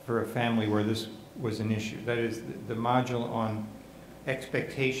a family where this was an issue. That is the module on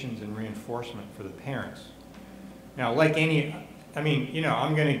expectations and reinforcement for the parents. Now, like I mean, you know,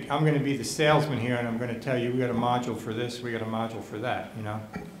 I'm gonna be the salesman here, and I'm gonna tell you we got a module for this, we got a module for that. You know,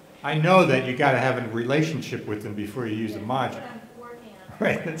 I know that you got to have a relationship with them before you use the module.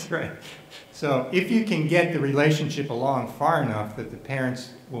 Right, that's right. So if you can get the relationship along far enough that the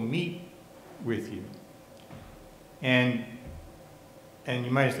parents will meet with you, and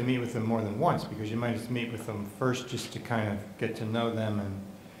you might have to meet with them more than once, because you might have to meet with them first just to kind of get to know them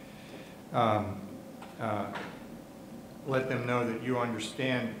and let them know that you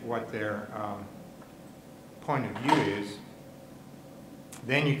understand what their point of view is.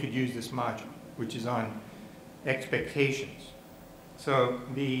 Then you could use this module, which is on expectations. So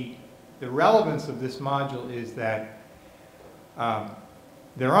the relevance of this module is that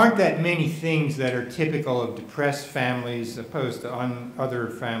there aren't that many things that are typical of depressed families opposed to other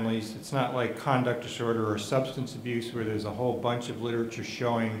families. It's not like conduct disorder or substance abuse, where there's a whole bunch of literature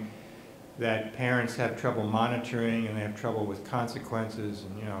showing that parents have trouble monitoring and they have trouble with consequences.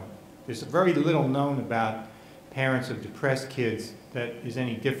 And, you know, there's very little known about parents of depressed kids that is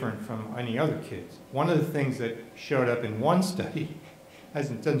any different from any other kids. One of the things that showed up in one study,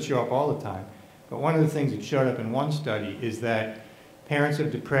 doesn't show up all the time, but one of the things that showed up in one study is that parents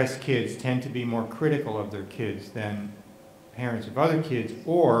of depressed kids tend to be more critical of their kids than parents of other kids,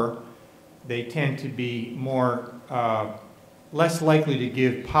 or they tend to be more, less likely to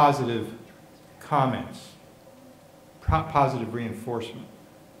give positive comments, positive reinforcement.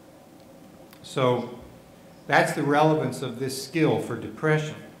 So that's the relevance of this skill for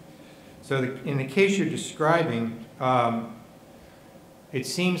depression. So in the case you're describing, it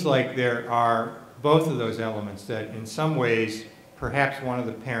seems like there are both of those elements, that in some ways perhaps one of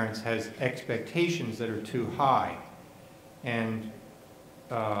the parents has expectations that are too high, and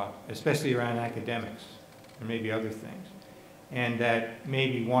especially around academics and maybe other things, and that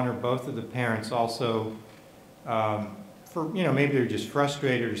maybe one or both of the parents also, maybe they're just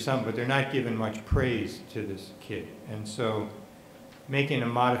frustrated or something, but they're not given much praise to this kid. And so making a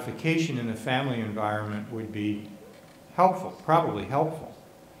modification in the family environment would be helpful, probably helpful.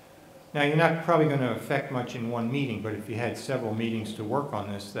 Now, you're not probably going to affect much in one meeting, but if you had several meetings to work on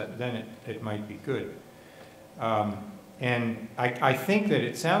this, then it might be good. And I think that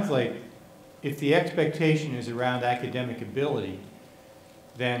it sounds like if the expectation is around academic ability,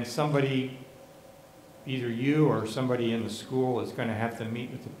 then somebody, either you or somebody in the school, is going to have to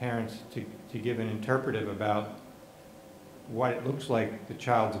meet with the parents to give an interpretive about what it looks like the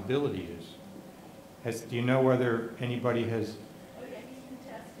child's ability is. Do you know whether anybody has? Oh, yeah, he's been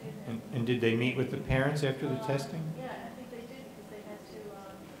tested. And did they meet with the parents after the testing? Yeah, I think they did, because they had to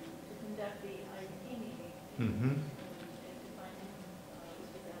conduct the IEP meeting. Mm-hmm. To find his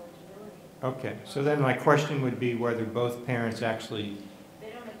eligibility. Okay, so then my question would be whether both parents actually They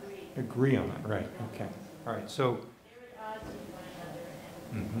don't agree. on it, right? Okay, all right. So. They're at odds with one another,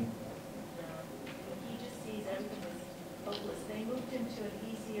 and Mm-hmm. he just sees everything as hopeless. They moved him to an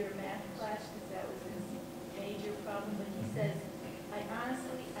easier math class because that was his major problem, but he says, I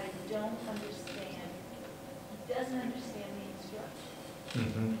don't understand. He doesn't understand the instruction.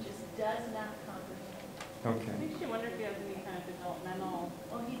 Mm-hmm. He just does not comprehend. Okay. Makes you wonder if he has any kind of developmental.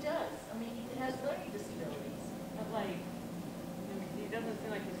 Well, he does. I mean, he has learning disabilities. I But like, he doesn't seem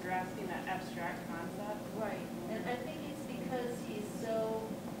like he's grasping that abstract concept. Right, and I think it's because he's so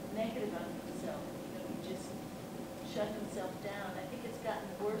negative on himself, he just shut himself down. I think it's gotten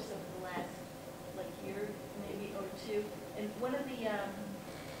worse over the last, like, year, maybe, or two. And one of the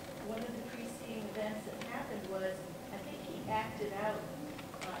preceding events that happened was, I think he acted out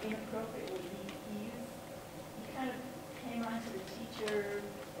inappropriately. He kind of came on to the teacher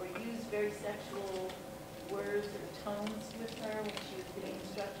or used very sexual words or tones with her when she was giving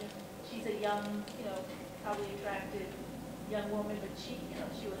instruction. She's a young, probably attractive young woman, but she's a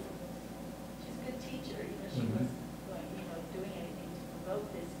good teacher. She wasn't going, doing anything to provoke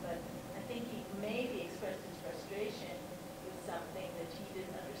this, but I think he maybe expressed his frustration with something that he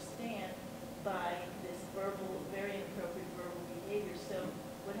didn't understand by this very inappropriate verbal behavior. So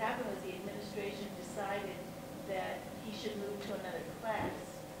what happened was the administration decided that he should move to another class,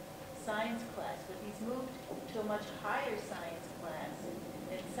 science class, but he's moved to a much higher science class.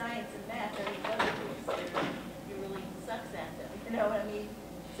 And science and math are the other things that he really sucks at them, you know what I mean?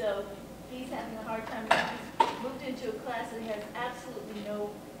 So he's having a hard time. He's moved into a class that he has absolutely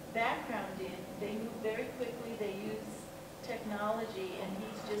no background in. They move very quickly, they use technology, and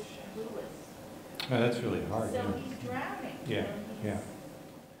he's just clueless. Oh, that's really hard. So he's drowning. Yeah, he's,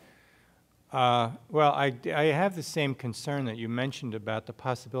 well, I have the same concern that you mentioned about the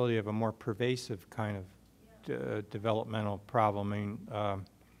possibility of a more pervasive kind of developmental problem. I mean,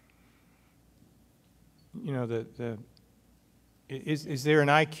 is there an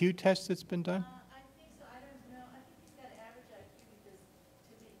IQ test that's been done? I think so. I don't know. I think he's got average IQ because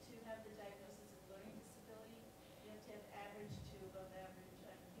to have the diagnosis of learning disability, you have to have average to above average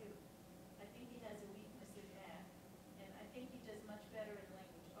IQ. I think he has a weakness in math, and I think he does much better in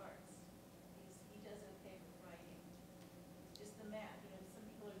language arts. He does okay with writing. It's just the math. Some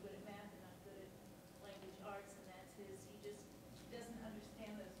people are good at math and not good at language arts, and that's his. He doesn't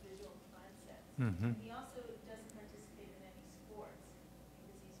understand those visual concepts. Mm-hmm. He also doesn't participate in any sports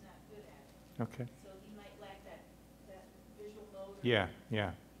because he's not good at it. Okay. So he might lack that visual motor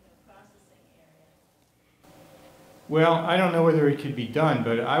processing area. Well, I don't know whether it could be done,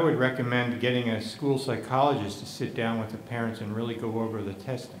 but I would recommend getting a school psychologist to sit down with the parents and really go over the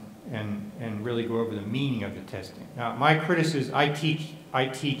testing and really go over the meaning of the testing. Now, my criticism, I teach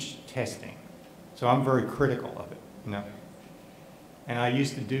testing, so I'm very critical of it, And I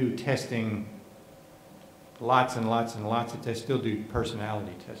used to do testing, lots and lots and lots of tests, still do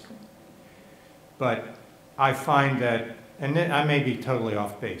personality testing. But I find that, and then I may be totally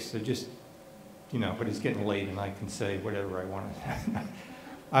off base, so just, but it's getting late and I can say whatever I want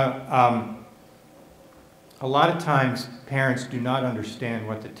to. A lot of times parents do not understand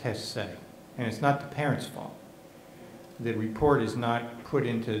what the tests say, and it's not the parents' fault. The report is not put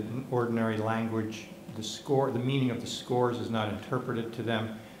into ordinary language. The meaning of the scores is not interpreted to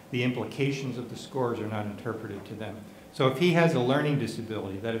them. The implications of the scores are not interpreted to them. So if he has a learning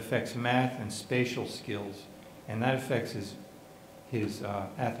disability that affects math and spatial skills, and that affects his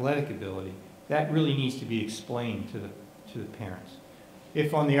athletic ability, that really needs to be explained to the parents.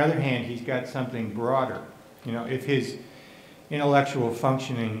 If, on the other hand, he's got something broader, if his intellectual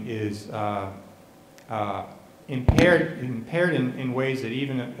functioning is impaired in ways that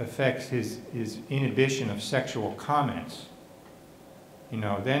even affects his inhibition of sexual comments,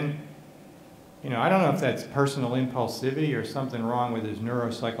 then, I don't know if that's personal impulsivity or something wrong with his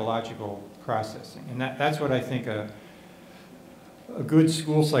neuropsychological processing. And that's what I think a good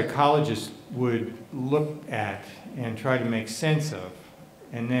school psychologist would look at and try to make sense of,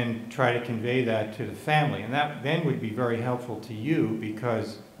 and then try to convey that to the family. And that then would be very helpful to you,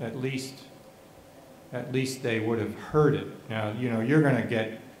 because at least they would have heard it. Now, you're going to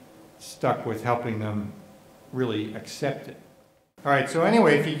get stuck with helping them really accept it. All right, so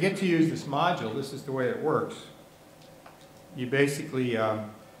anyway, if you get to use this module, this is the way it works. You basically,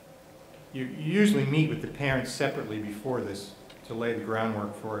 you usually meet with the parents separately before this to lay the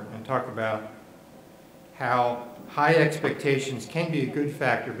groundwork for it and talk about how high expectations can be a good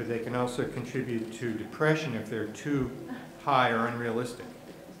factor, but they can also contribute to depression if they're too high or unrealistic.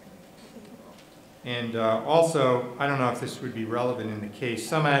 And also, I don't know if this would be relevant in the case,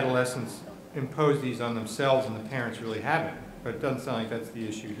 some adolescents impose these on themselves and the parents really haven't, but it doesn't sound like that's the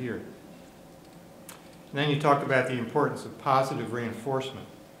issue here. And then you talk about the importance of positive reinforcement.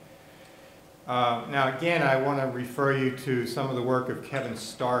 Now again, I want to refer you to some of the work of Kevin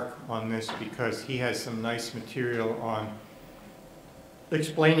Stark on this, because he has some nice material on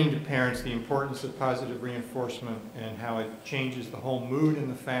explaining to parents the importance of positive reinforcement and how it changes the whole mood in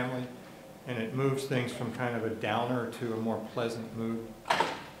the family, and it moves things from kind of a downer to a more pleasant mood.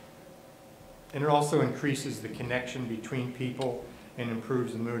 And it also increases the connection between people and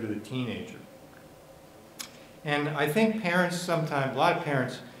improves the mood of the teenager. And I think parents sometimes, a lot of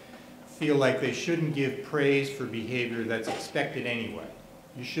parents feel like they shouldn't give praise for behavior that's expected anyway.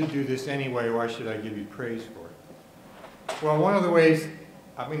 You should do this anyway, why should I give you praise for it? Well, one of the ways,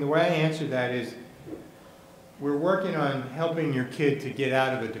 the way I answer that is, we're working on helping your kid to get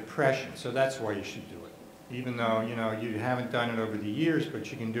out of a depression, so that's why you should do it. Even though, you haven't done it over the years,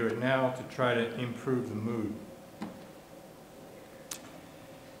 but you can do it now to try to improve the mood.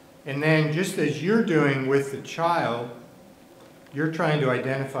 And then, just as you're doing with the child, you're trying to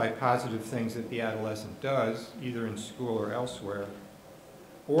identify positive things that the adolescent does, either in school or elsewhere,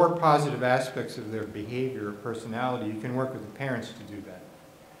 or positive aspects of their behavior or personality. You can work with the parents to do that.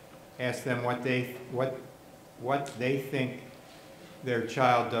 Ask them what they think their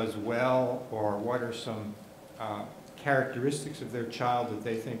child does well, or what are some characteristics of their child that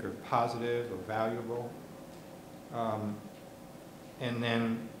they think are positive or valuable. And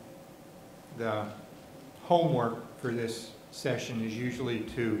then the homework for this session is usually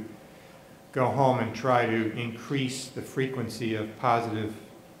to go home and try to increase the frequency of positive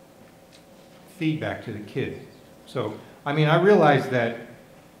feedback to the kid. So, I realize that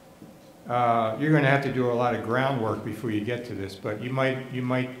you're going to have to do a lot of groundwork before you get to this, but you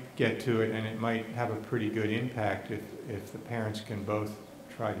might get to it, and it might have a pretty good impact if the parents can both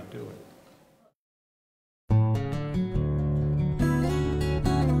try to do it.